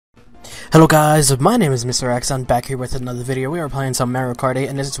Hello guys, my name is Mr. X. I'm back here with another video. We are playing some Mario Kart 8,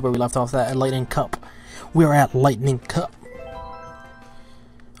 and this is where we left off at Lightning Cup. We are at Lightning Cup.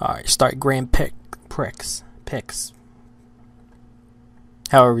 Alright, start Grand Picks.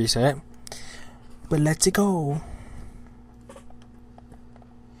 However you say it. But let's go.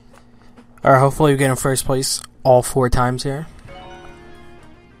 Alright, hopefully we get in first place all 4 times here.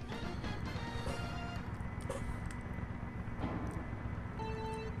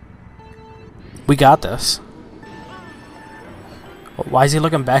 We got this. Why is he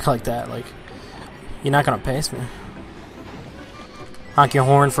looking back like that? Like, you're not gonna pace me. Honk your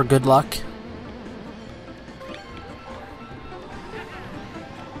horn for good luck.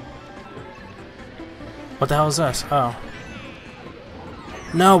 What the hell is this? Oh.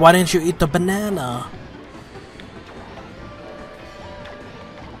 No, why didn't you eat the banana?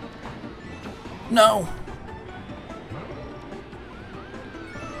 No!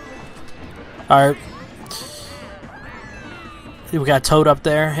 Alright. We got Toad up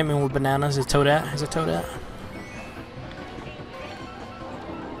there. Hit me with bananas. Is Toad at? Is it Toad at?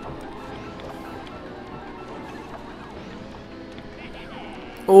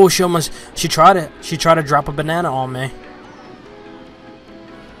 Oh, she tried it. She tried to drop a banana on me.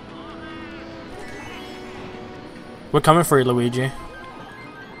 We're coming for you, Luigi.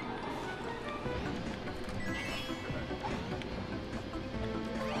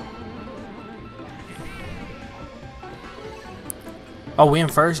 Oh, we in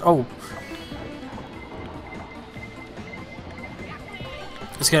first? Oh.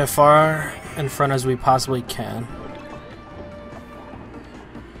 Let's get as far in front as we possibly can.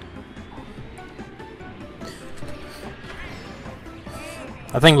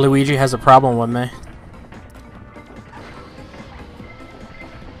 I think Luigi has a problem with me.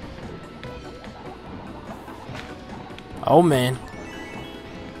 Oh, man.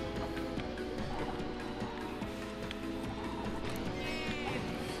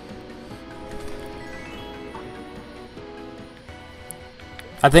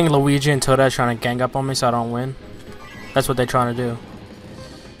 I think Luigi and Toad are trying to gang up on me so I don't win. That's what they're trying to do.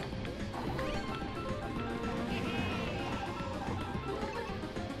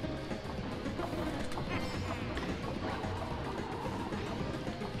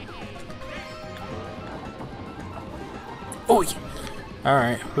 Oh,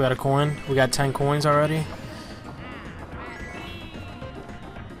 alright, we got a coin. We got 10 coins already.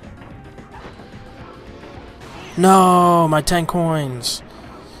 No, my 10 coins.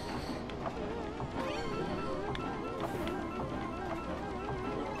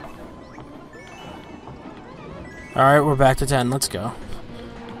 Alright, we're back to 10. Let's go.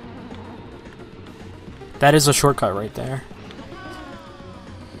 That is a shortcut right there.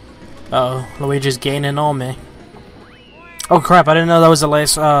 Uh-oh, Luigi's gaining on me. Oh crap, I didn't know that was the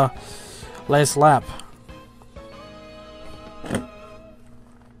last lap.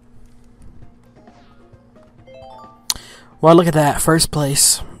 Well, look at that. First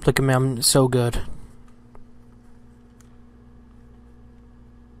place. Look at me, I'm so good.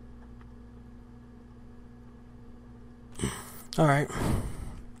 Alright.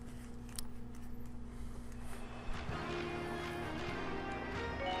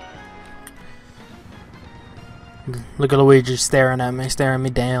 Look at Luigi staring at me, staring me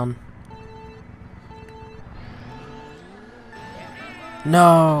down.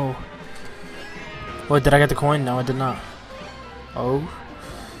 No! What, did I get the coin? No, I did not. Oh.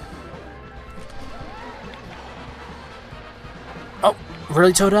 Oh,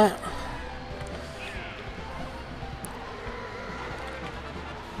 really, Toadette?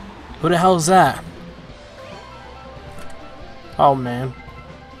 Who the hell is that? Oh, man.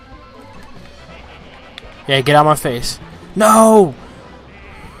 Yeah, get out of my face. No!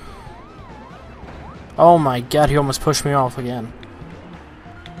 Oh my god, he almost pushed me off again.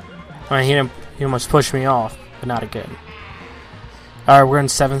 I mean, he almost pushed me off, but not again. Alright, we're in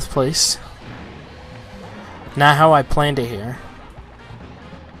 7th place. Not how I planned it here.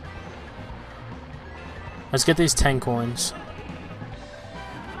 Let's get these 10 coins.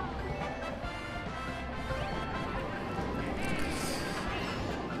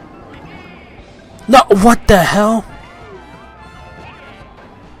 No, what the hell?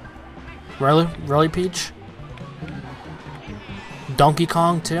 Really? Really, Peach? Donkey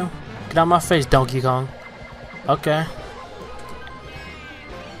Kong, too? Get out of my face, Donkey Kong. Okay.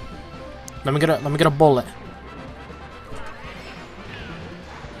 Let me get a bullet.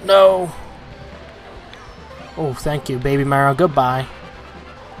 No. Oh, thank you, Baby Mario. Goodbye.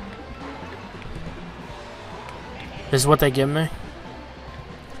 This is what they give me?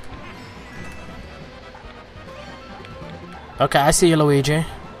 Okay, I see you, Luigi.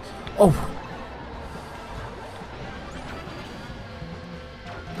 Oh.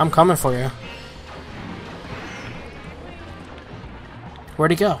 I'm coming for you. Where'd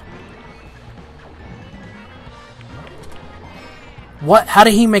he go? What? How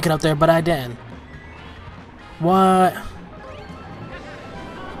did he make it up there, but I didn't? What?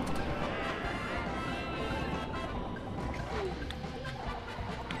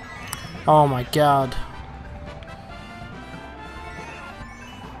 Oh my god.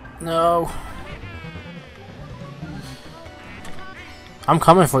 No. I'm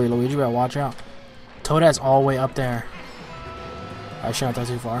coming for you, Luigi. You better watch out. Toadette's all the way up there. I shouldn't have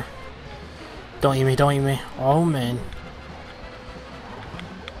done too far. Don't eat me, don't eat me. Oh man.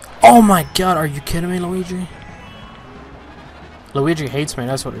 Oh my god, are you kidding me, Luigi? Luigi hates me,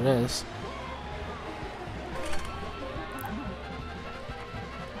 that's what it is.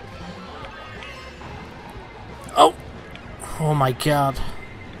 Oh! Oh my god.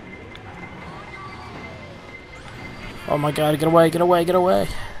 Oh my god, get away, get away, get away.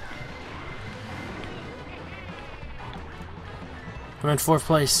 I'm in 4th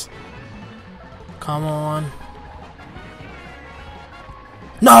place. Come on.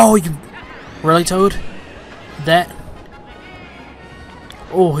 No, you... Really, Toad? That...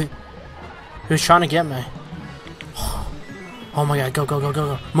 Oh, he was trying to get me. Oh my god, go, go, go,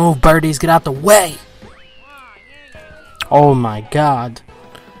 go, go. Move, birdies, get out the way! Oh my god.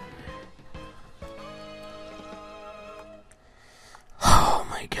 Oh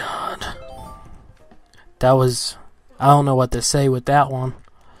my god. That was... I don't know what to say with that one.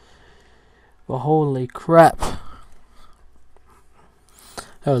 But holy crap.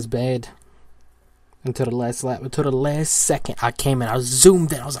 That was bad. Until the last lap, until the last second, I came in, I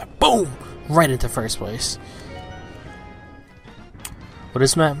zoomed in, I was like, boom! Right into 1st place. What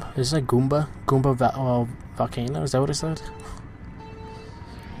is map? Is it Goomba? Goomba Volcano? Is that what it said?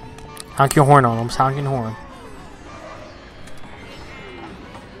 Honk your horn on him, honk your horn.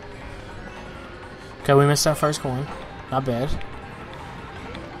 Okay, we missed that 1st coin. Not bad.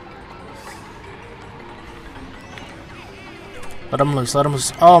 Let him loose, let him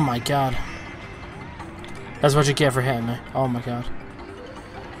loose. Oh my god. That's what you get for hitting me. Oh my god.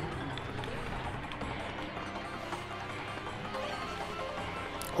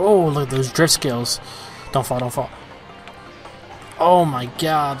 Oh, look at those drift skills. Don't fall, don't fall. Oh my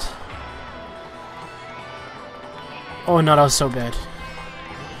god. Oh no, that was so bad.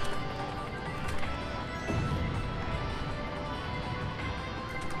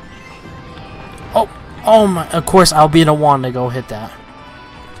 Oh my, of course I'll be the one to go hit that.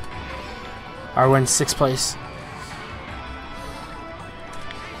 Alright, we're in 6th place.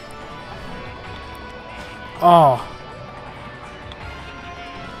 Oh.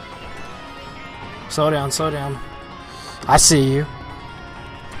 Slow down, slow down. I see you.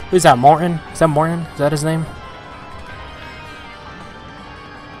 Who's that, Martin? Is that Martin? Is that his name?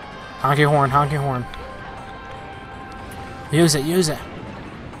 Honk your horn, honk your horn. Use it, use it.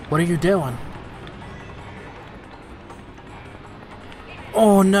 What are you doing?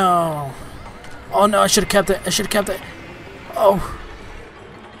 Oh no. Oh no, I should have kept it. I should have kept it. Oh.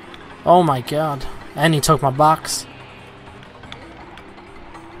 Oh my god. And he took my box.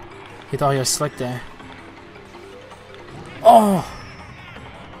 He thought he was slick there. Oh.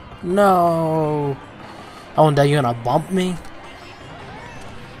 No. Oh, and then you're gonna bump me?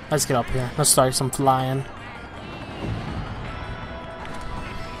 Let's get up here. Let's start some flying.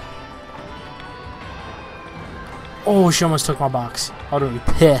 Oh, she almost took my box. I would have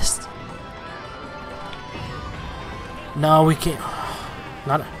been pissed. No, we can't.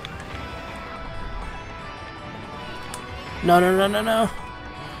 Not. No, no, no, no, no.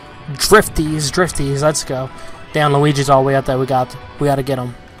 Drifties, drifties. Let's go. Damn, Luigi's all the way up there. We gotta get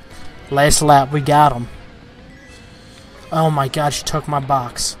him. Last lap, we got him. Oh my god, she took my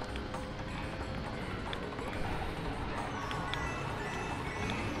box.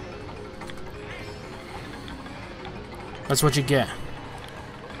 That's what you get.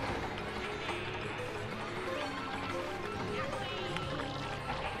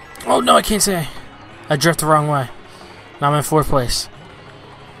 Oh no, I can't say. I drifted the wrong way. Now I'm in 4th place.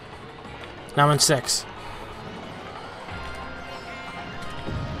 Now I'm in 6th.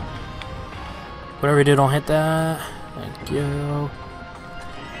 Whatever you do, don't hit that. Thank you.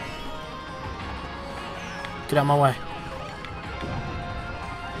 Get out of my way.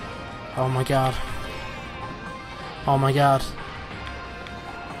 Oh my god. Oh my god.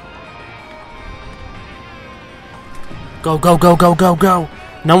 Go, go, go, go, go, go.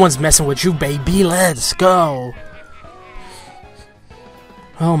 No one's messing with you, baby. Let's go.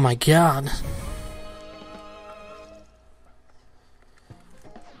 Oh my god.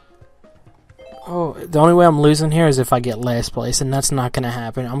 Oh, the only way I'm losing here is if I get last place, and that's not gonna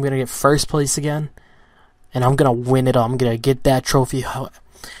happen. I'm gonna get first place again, and I'm gonna win it all. I'm gonna get that trophy. I'm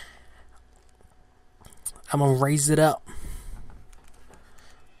gonna raise it up.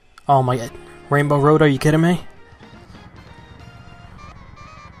 Oh my god. Rainbow Road, are you kidding me?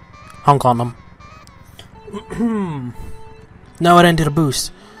 Honk on them. No, it ended a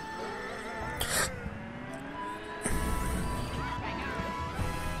boost.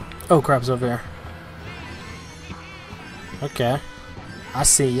 Oh, crap's over here. Okay. I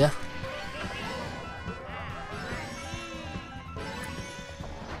see ya.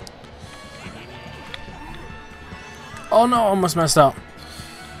 Oh no, I almost messed up.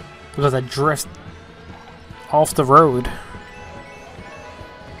 Because I drift off the road.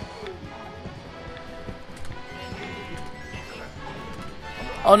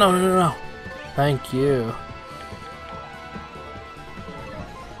 Oh no, no, no, no. Thank you.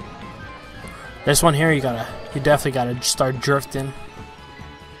 This one here, you definitely gotta start drifting.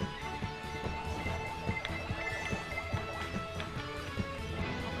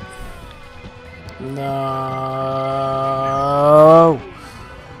 No.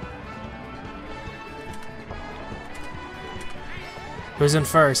 Who's in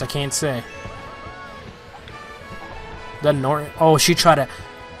first? I can't say. The Norton. Oh, she tried to.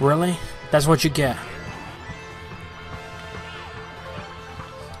 Really? That's what you get.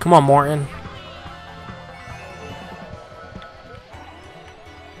 Come on, Morton.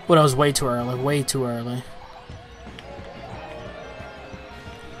 Well, that was way too early. Way too early.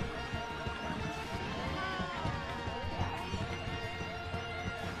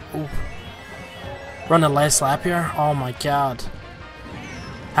 Ooh. Run the last lap here? Oh my god.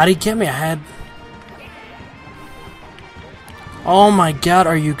 How'd he get me? I had... Oh my god,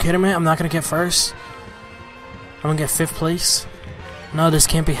 are you kidding me? I'm not gonna get first? I'm gonna get 5th place? No, this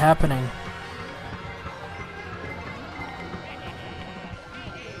can't be happening.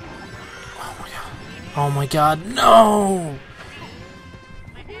 Oh my god. Oh my god, no!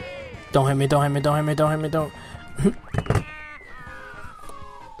 Don't hit me, don't hit me, don't hit me, don't hit me, don't...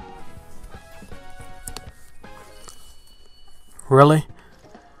 Really?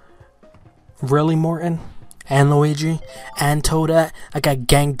 Really, Morton? And Luigi? And Toadette? I got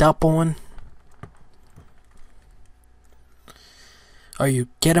ganged up on? Are you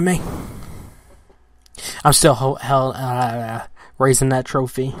kidding me? I'm still raising that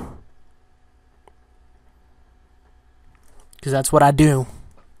trophy. Because that's what I do.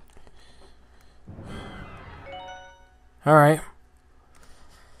 Alright.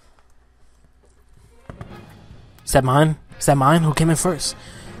 Is that mine? Is that mine? Who came in first?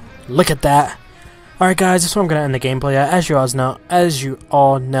 Look at that. Alright guys, that's where I'm going to end the gameplay at. As you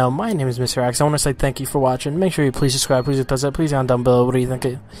all know, my name is Mr. X. I want to say thank you for watching. Make sure you please subscribe, please hit thumbs up, please down below. What do you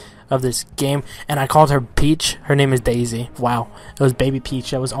think of this game? And I called her Peach. Her name is Daisy. Wow. It was Baby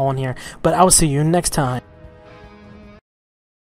Peach that was on here. But I will see you next time.